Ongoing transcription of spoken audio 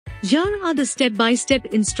Here are the step-by-step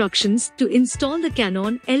instructions to install the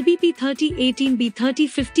Canon LBP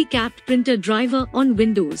 3018B3050 capped printer driver on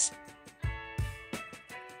Windows.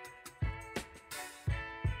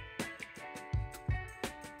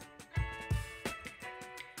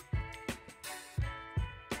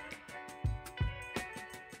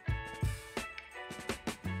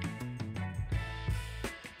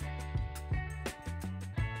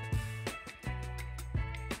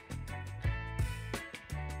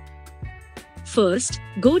 First,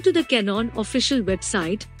 go to the Canon official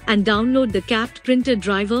website and download the capped printer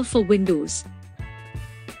driver for Windows.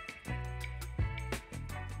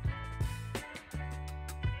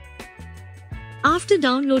 After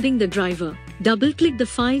downloading the driver, double-click the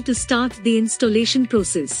file to start the installation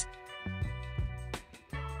process.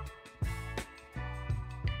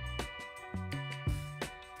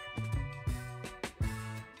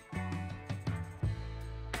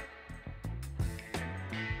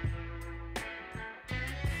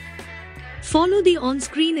 Follow the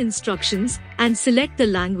on-screen instructions and select the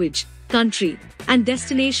language, country, and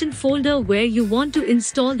destination folder where you want to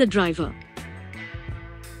install the driver.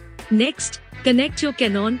 Next, connect your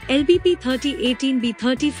Canon LBP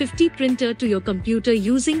 3018B3050 printer to your computer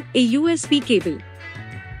using a USB cable.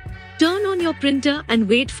 Turn on your printer and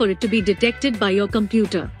wait for it to be detected by your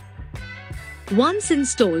computer. Once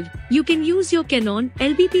installed, you can use your Canon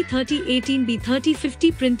LBP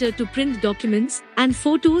 3018B3050 printer to print documents and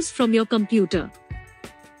photos from your computer.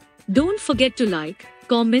 Don't forget to like,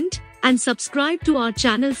 comment, and subscribe to our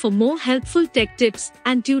channel for more helpful tech tips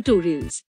and tutorials.